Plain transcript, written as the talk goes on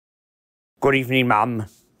Good evening, ma'am.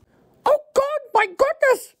 Oh, God, my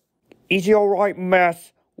goodness! Easy, all right,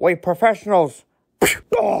 miss. We're professionals.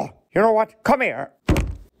 Oh, you know what? Come here.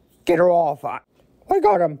 Get her off. I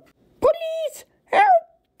got him. Police! Help!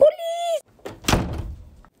 Police!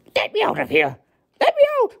 Let me out of here. Let me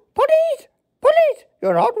out! Police! Police!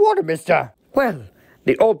 You're not wanted, mister. Well,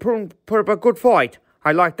 the old prune put up a good fight.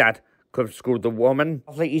 I like that. Could have screwed the woman.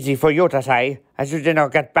 Awfully easy for you to say, as you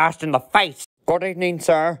didn't get bashed in the face. Good evening,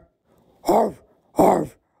 sir. Arf,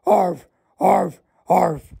 arf, arf, arf,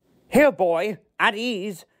 arf. Here, boy, at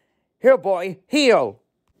ease. Here, boy, heel.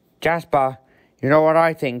 Jasper, you know what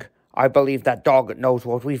I think? I believe that dog knows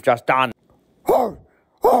what we've just done. Arf,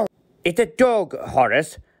 arf. It's a dog,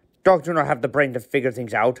 Horace. Dogs do not have the brain to figure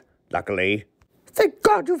things out, luckily. Thank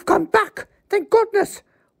God you've come back. Thank goodness.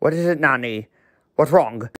 What is it, Nanny? What's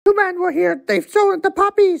wrong? Two men were here. They've stolen the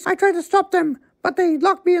puppies. I tried to stop them, but they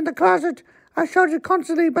locked me in the closet. I shouted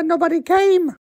constantly, but nobody came.